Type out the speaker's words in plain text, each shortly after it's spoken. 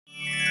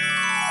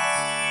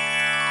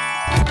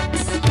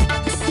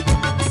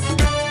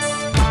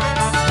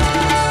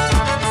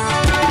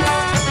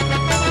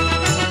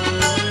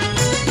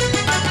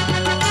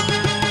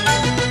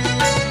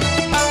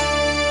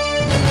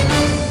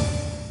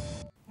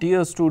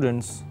Dear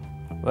students,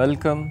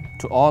 welcome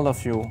to all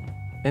of you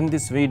in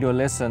this video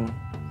lesson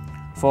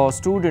for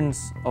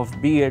students of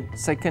B.Ed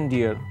second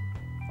year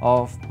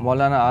of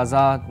Maulana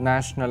Azad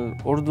National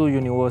Urdu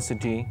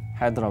University,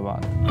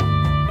 Hyderabad.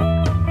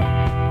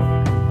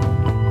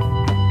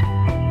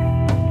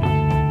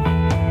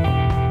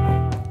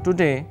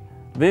 Today,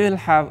 we will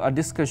have a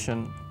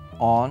discussion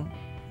on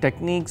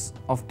techniques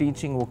of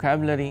teaching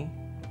vocabulary,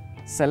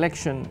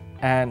 selection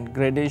and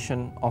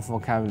gradation of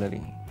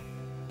vocabulary.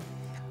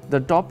 The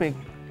topic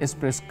is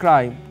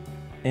prescribed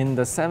in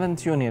the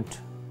 7th unit,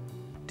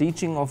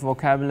 Teaching of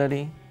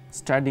Vocabulary,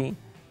 Study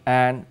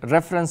and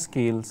Reference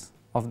Skills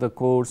of the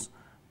course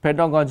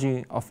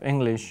Pedagogy of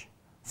English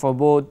for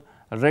both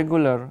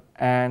regular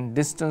and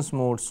distance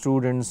mode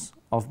students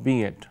of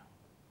B.Ed.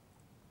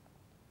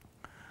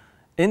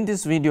 In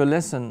this video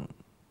lesson,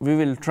 we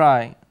will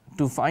try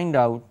to find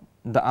out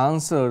the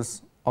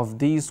answers of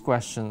these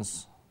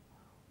questions.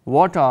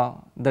 What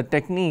are the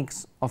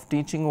techniques of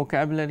teaching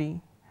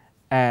vocabulary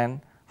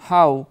and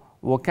how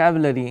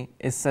vocabulary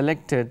is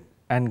selected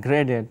and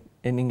graded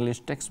in English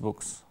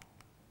textbooks?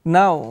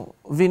 Now,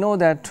 we know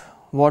that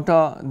what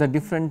are the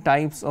different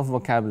types of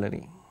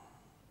vocabulary,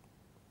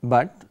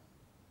 but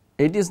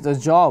it is the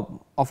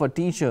job of a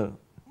teacher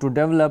to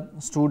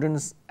develop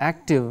students'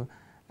 active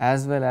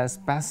as well as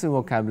passive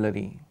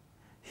vocabulary.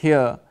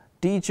 Here,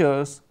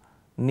 teachers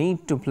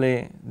need to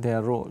play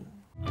their role.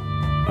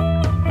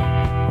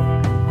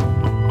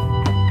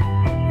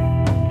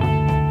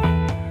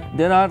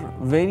 There are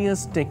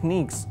various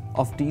techniques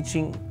of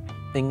teaching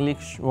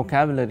English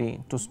vocabulary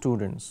to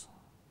students.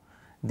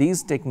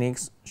 These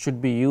techniques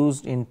should be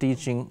used in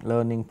teaching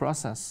learning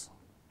process.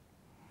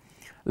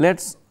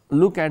 Let's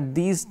look at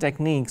these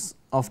techniques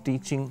of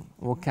teaching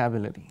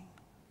vocabulary.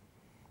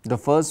 The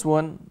first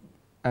one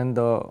and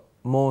the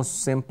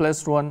most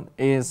simplest one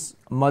is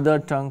mother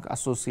tongue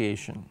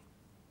association.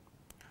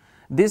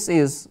 This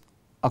is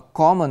a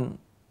common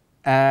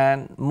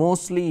and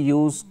mostly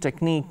used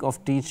technique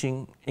of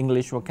teaching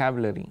English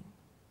vocabulary.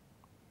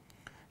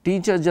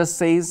 Teacher just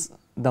says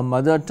the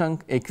mother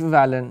tongue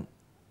equivalent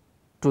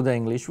to the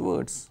English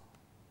words.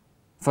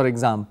 For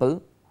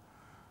example,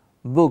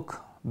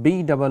 book,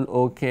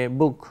 B-O-O-K,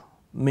 book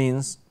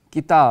means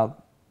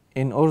kitab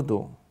in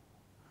Urdu,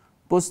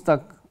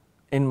 pustak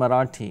in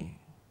Marathi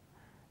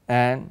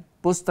and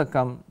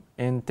pustakam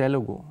in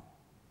Telugu.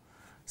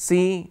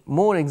 See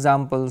more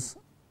examples.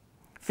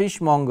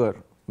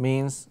 Fishmonger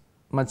means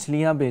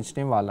मछलियाँ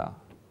बेचने वाला,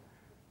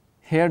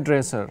 hair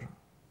dresser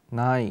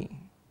नाई,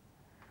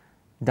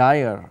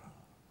 Dyer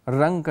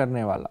रंग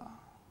करने वाला,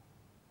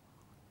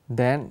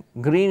 then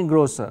green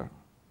grocer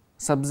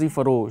सब्जी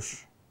फरोश,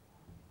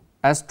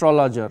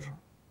 astrologer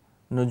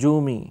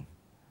नजूमी,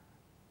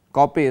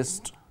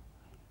 copyist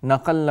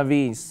नकल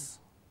नवीस,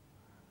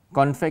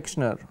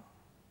 कॉन्फेक्शनर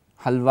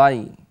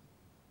हलवाई,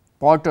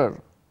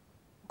 पॉटर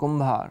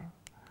कुम्हार.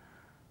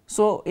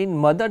 So, in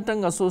mother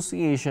tongue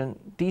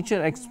association,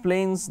 teacher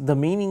explains the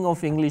meaning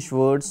of English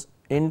words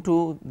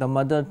into the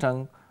mother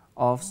tongue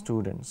of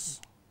students.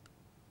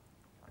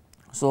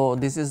 So,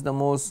 this is the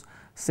most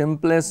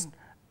simplest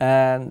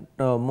and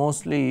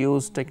mostly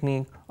used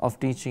technique of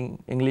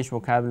teaching English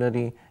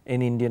vocabulary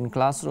in Indian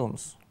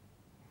classrooms.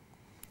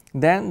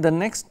 Then the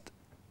next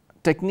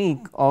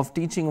technique of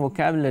teaching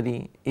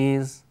vocabulary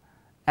is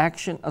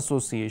action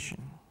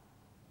association.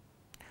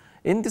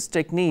 In this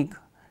technique,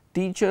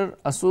 teacher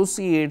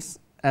associates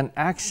an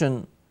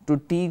action to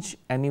teach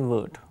any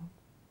word.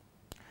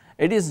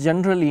 It is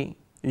generally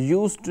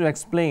used to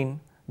explain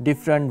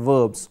different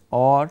verbs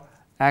or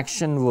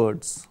action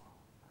words.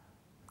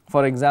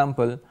 For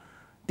example,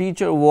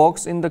 teacher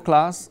walks in the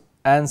class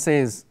and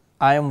says,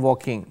 I am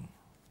walking,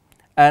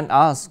 and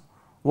asks,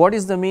 what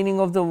is the meaning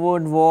of the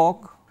word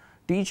walk?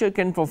 Teacher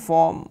can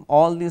perform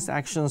all these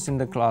actions in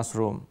the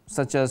classroom,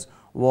 such as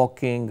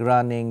walking,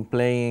 running,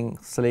 playing,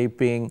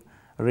 sleeping,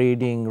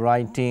 reading,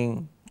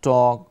 writing,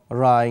 talk,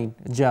 write,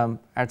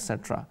 jump,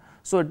 etc.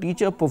 So, a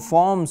teacher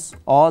performs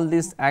all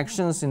these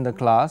actions in the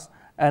class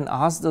and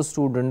asks the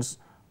students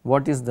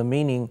what is the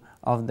meaning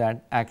of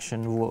that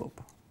action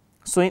verb.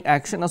 So, in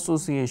action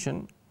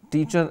association,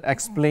 teacher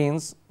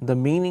explains the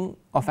meaning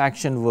of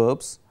action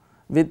verbs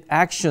with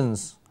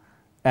actions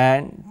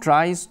and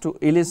tries to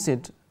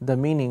elicit the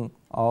meaning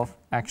of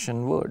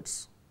action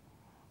words.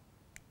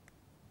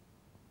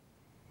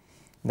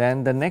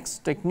 Then the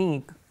next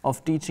technique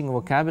of teaching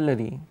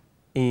vocabulary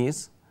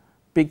is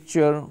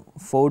picture,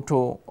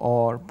 photo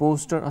or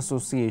poster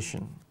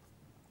association.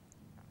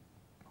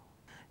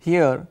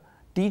 Here,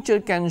 teacher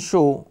can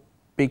show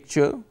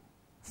picture,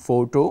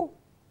 photo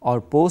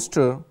or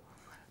poster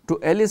to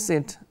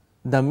elicit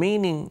the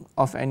meaning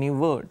of any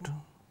word.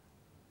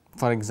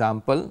 For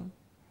example,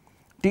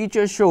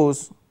 teacher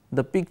shows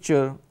the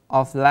picture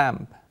of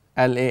lamp,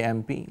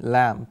 L-A-M-P,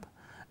 lamp,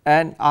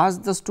 and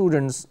asks the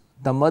students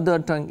the mother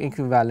tongue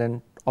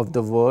equivalent of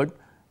the word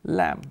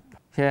lamp.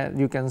 Here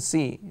you can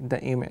see the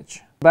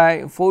image.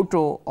 By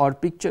photo or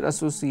picture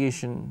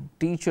association,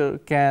 teacher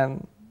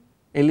can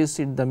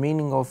elicit the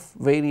meaning of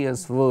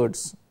various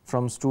words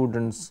from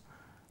students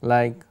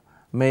like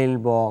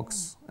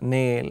mailbox,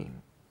 nail,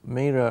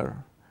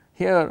 mirror.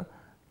 Here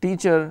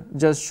teacher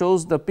just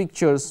shows the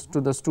pictures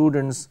to the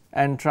students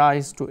and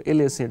tries to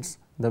elicit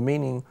the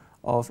meaning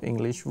of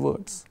English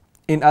words.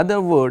 In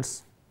other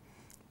words,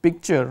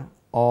 picture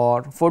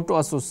or photo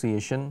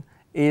association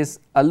is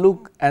a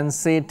look and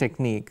say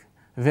technique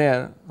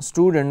where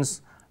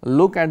students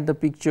look at the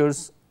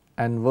pictures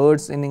and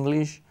words in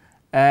English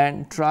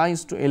and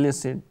tries to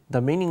elicit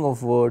the meaning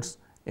of words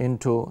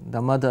into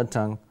the mother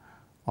tongue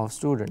of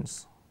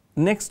students.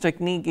 Next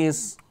technique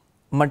is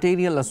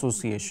material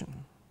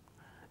association.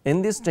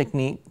 In this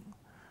technique,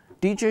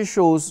 teacher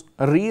shows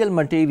real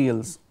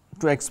materials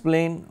to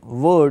explain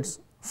words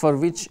for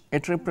which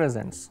it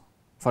represents.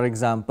 For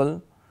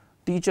example,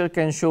 teacher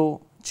can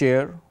show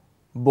chair,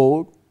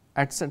 board,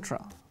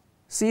 etc.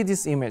 See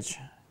this image.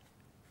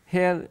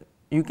 Here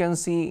you can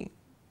see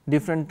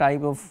different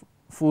type of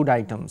food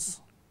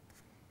items.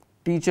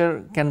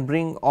 Teacher can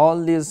bring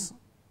all these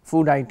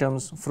food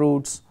items,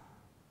 fruits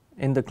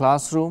in the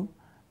classroom,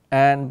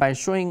 and by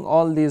showing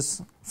all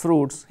these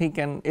fruits he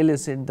can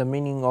elicit the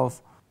meaning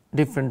of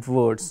different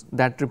words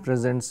that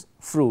represents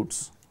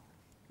fruits.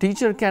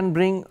 Teacher can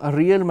bring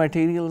real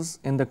materials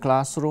in the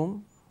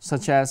classroom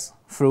such as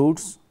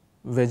fruits,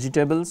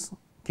 vegetables,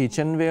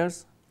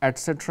 kitchenwares,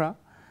 etc.,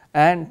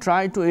 and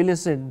try to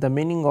elicit the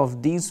meaning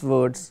of these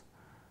words,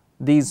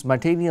 these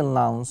material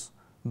nouns,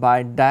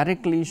 by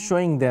directly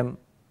showing them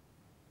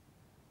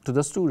to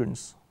the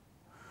students.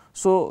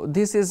 So,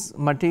 this is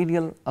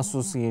material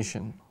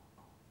association.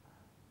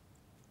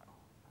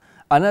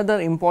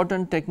 Another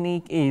important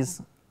technique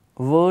is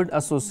word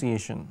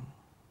association.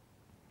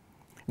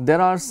 There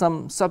are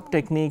some sub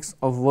techniques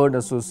of word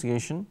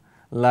association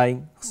like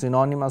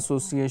synonym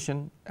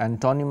association,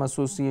 antonym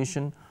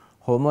association,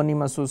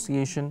 homonym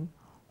association,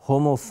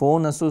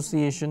 homophone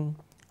association,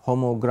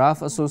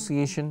 homograph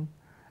association,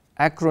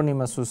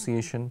 acronym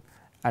association,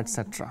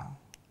 etc.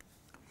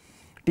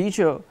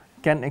 Teacher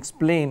can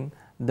explain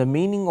the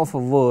meaning of a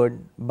word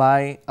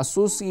by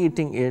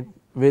associating it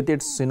with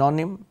its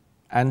synonym,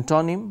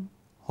 antonym,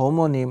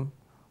 homonym,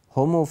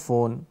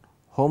 homophone,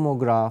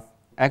 homograph,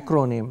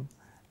 acronym,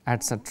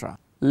 etc.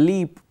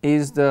 Leap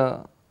is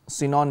the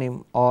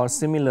synonym or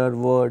similar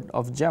word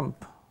of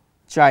jump.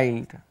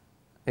 Child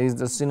is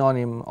the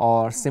synonym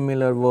or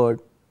similar word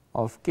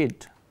of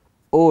kid.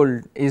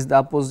 Old is the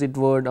opposite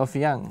word of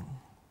young.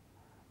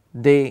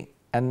 Day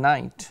and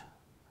night,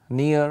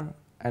 near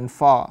and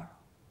far,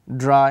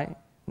 dry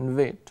and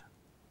wet.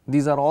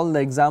 These are all the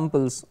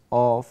examples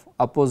of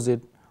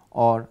opposite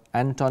or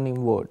antonym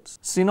words.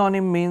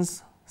 Synonym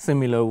means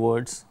similar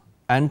words,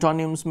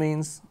 antonyms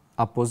means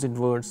opposite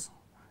words.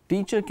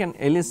 Teacher can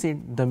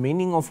elicit the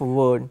meaning of a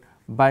word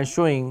by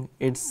showing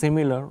its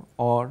similar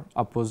or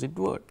opposite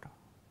word.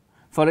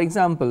 For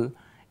example,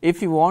 if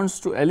he wants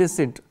to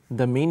elicit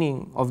the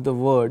meaning of the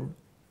word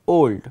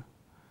old,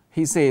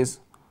 he says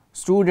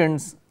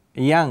students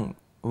young,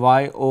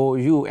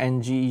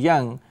 Y-O-U-N-G,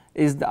 young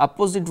is the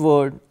opposite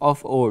word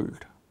of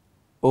old,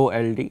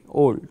 O-L-D,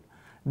 old.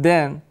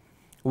 Then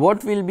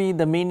what will be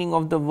the meaning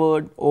of the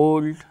word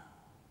old?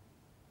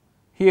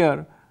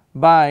 Here,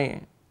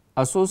 by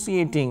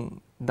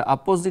associating the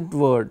opposite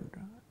word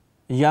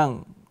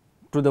young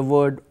to the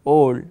word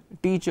old,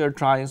 teacher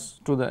tries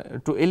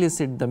to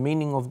elicit the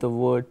meaning of the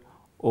word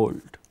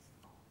old.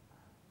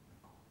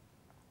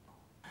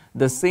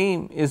 The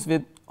same is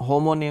with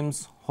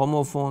homonyms,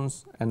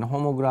 homophones and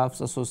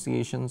homographs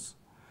associations.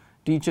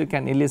 Teacher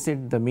can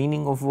elicit the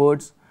meaning of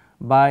words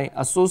by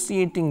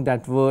associating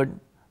that word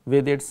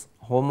with its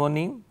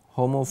homonym,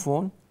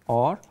 homophone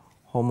or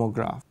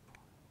homograph.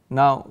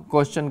 Now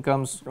question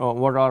comes,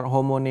 what are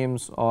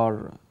homonyms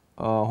or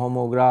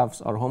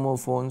homographs or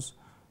homophones?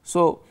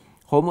 So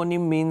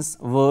homonym means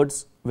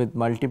words with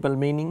multiple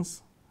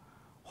meanings.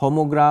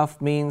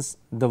 Homograph means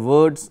the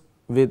words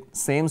with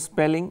same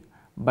spelling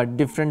but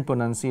different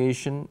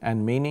pronunciation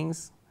and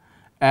meanings,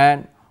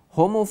 and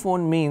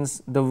homophone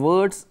means the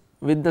words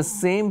with the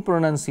same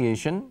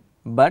pronunciation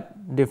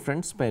but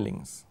different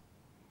spellings,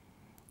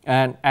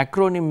 and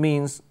acronym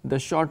means the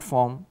short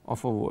form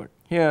of a word.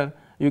 Here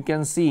you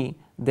can see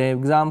the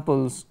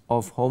examples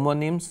of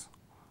homonyms,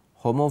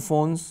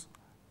 homophones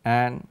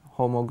and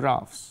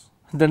homographs.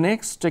 The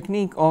next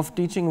technique of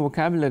teaching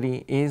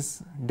vocabulary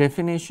is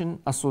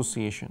definition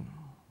association.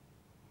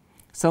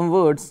 Some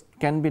words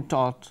can be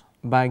taught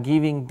by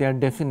giving their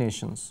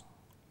definitions.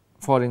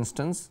 For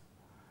instance,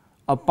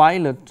 a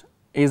pilot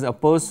is a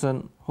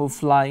person who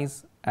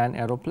flies an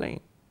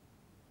aeroplane.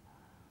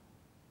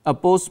 A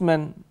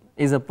postman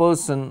is a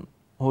person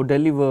who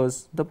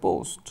delivers the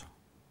post.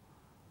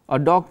 A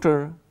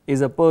doctor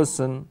is a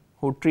person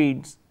who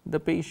treats the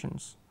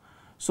patients.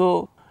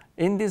 So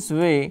in this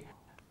way,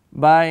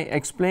 by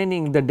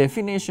explaining the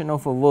definition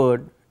of a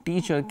word,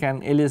 teacher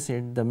can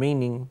elicit the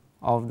meaning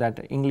of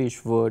that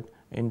English word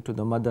into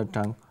the mother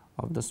tongue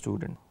of the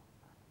student.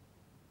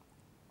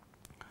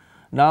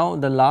 Now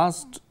the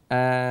last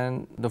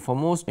and the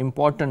foremost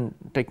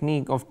important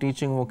technique of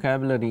teaching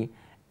vocabulary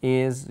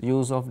is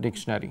use of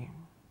dictionary.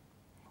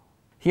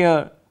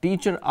 Here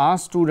teacher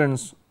asks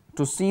students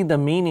to see the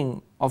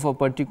meaning of a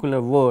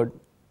particular word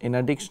in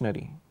a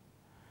dictionary.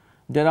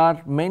 There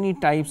are many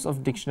types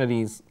of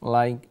dictionaries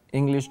like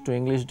English to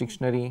English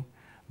dictionary,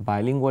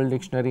 bilingual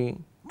dictionary,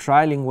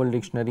 trilingual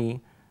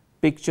dictionary,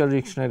 picture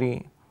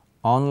dictionary,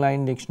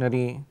 online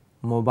dictionary,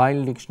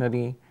 mobile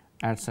dictionary,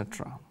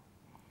 etc.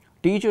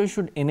 Teachers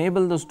should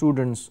enable the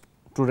students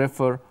to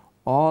refer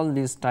all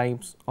these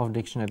types of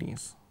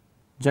dictionaries.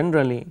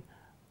 Generally,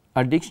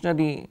 a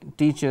dictionary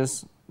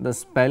teaches the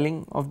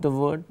spelling of the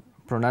word,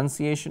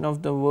 pronunciation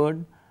of the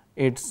word,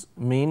 its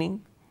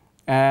meaning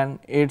and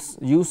its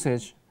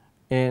usage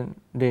in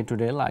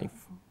day-to-day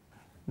life.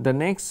 The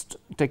next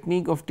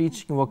technique of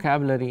teaching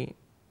vocabulary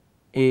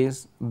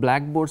is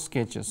blackboard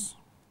sketches.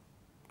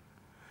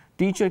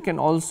 Teacher can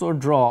also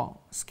draw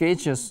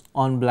sketches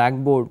on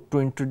blackboard to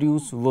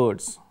introduce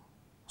words.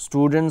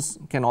 Students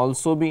can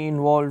also be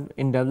involved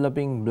in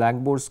developing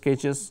blackboard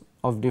sketches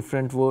of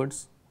different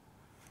words.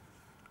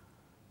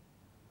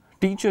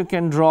 Teacher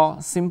can draw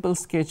simple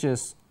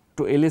sketches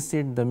to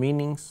elicit the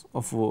meanings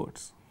of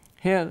words.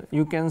 Here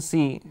you can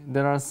see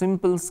there are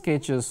simple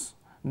sketches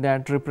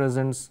that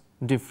represents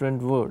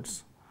different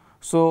words.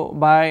 So,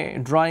 by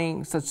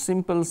drawing such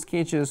simple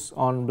sketches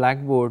on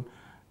blackboard,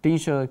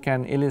 teacher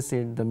can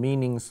elicit the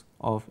meanings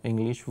of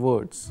English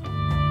words.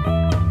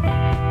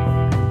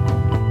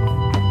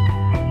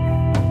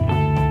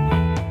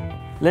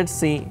 Let's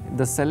see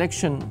the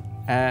selection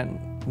and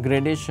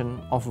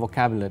gradation of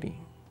vocabulary.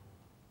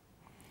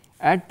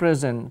 At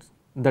present,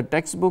 the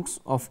textbooks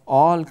of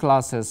all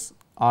classes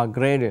are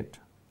graded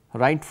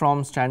right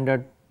from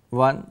standard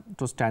 1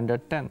 to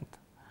standard 10th,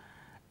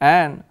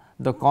 and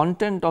the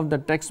content of the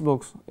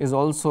textbooks is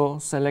also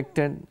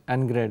selected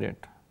and graded.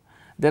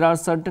 There are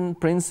certain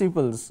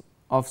principles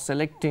of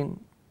selecting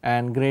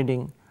and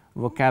grading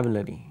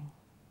vocabulary.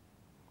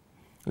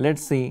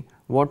 Let's see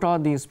what are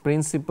these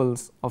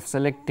principles of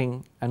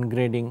selecting and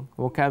grading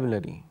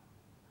vocabulary.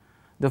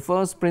 The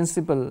first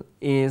principle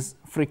is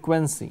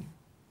frequency.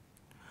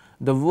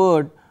 The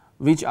words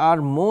which are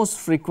most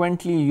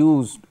frequently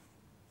used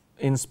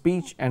in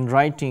speech and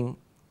writing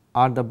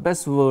are the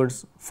best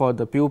words for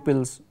the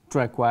pupils to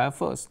acquire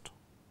first.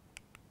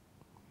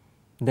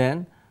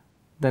 Then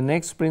the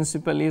next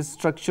principle is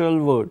structural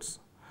words.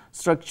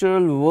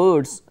 Structural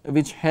words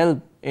which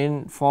help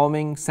in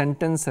forming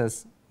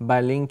sentences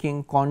by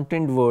linking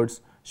content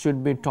words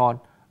should be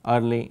taught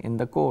early in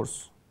the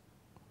course.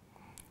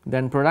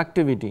 Then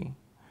productivity.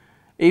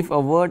 If a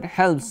word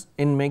helps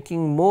in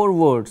making more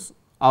words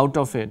out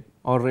of it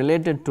or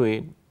related to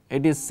it,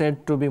 it is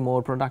said to be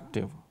more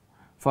productive.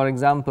 For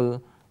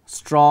example,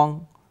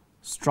 strong,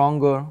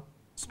 stronger,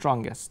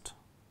 strongest.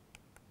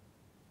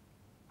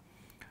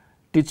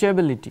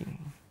 Teachability.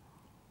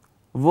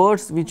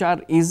 Words which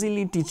are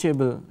easily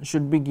teachable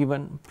should be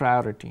given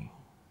priority.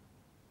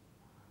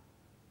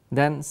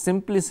 Then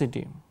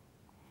simplicity.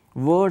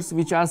 Words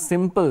which are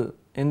simple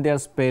in their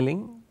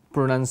spelling,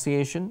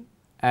 pronunciation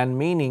and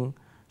meaning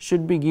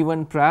should be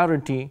given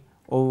priority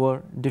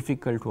over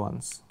difficult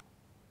ones.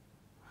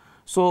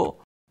 So,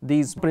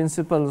 these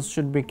principles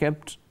should be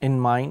kept in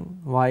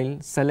mind while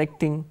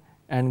selecting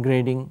and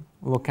grading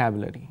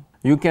vocabulary.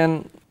 You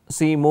can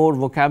see more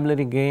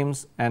vocabulary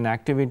games and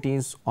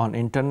activities on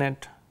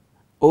internet.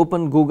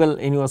 Open Google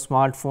in your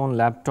smartphone,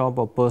 laptop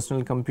or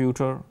personal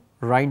computer,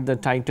 write the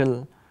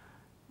title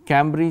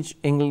Cambridge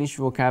English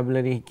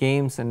Vocabulary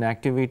Games and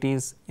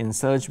Activities in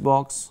search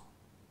box.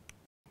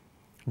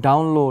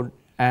 Download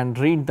and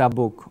read the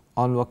book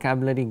on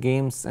vocabulary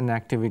games and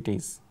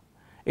activities.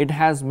 It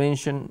has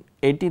mentioned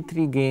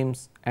 83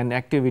 games and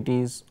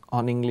activities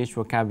on English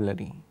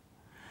vocabulary.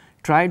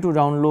 Try to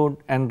download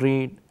and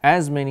read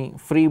as many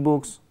free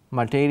books,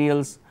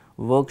 materials,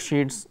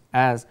 worksheets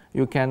as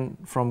you can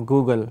from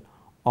Google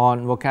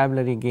on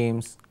vocabulary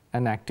games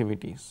and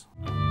activities.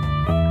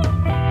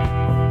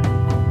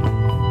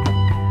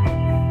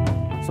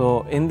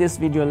 So, in this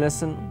video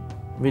lesson,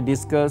 we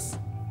discuss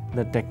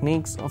the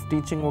techniques of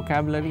teaching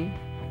vocabulary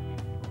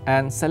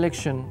and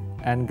selection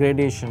and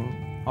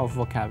gradation of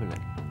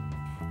vocabulary.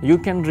 You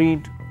can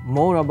read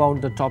more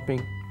about the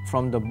topic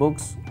from the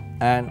books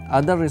and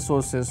other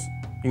resources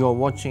you are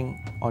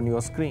watching on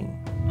your screen.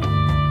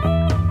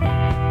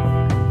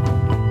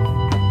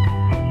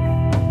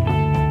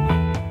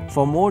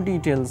 For more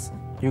details,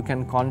 you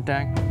can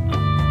contact.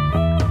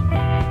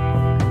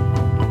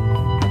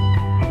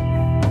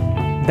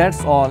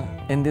 That's all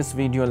in this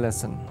video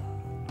lesson.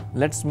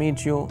 Let's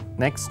meet you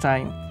next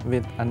time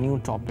with a new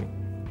topic.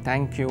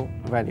 Thank you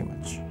very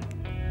much.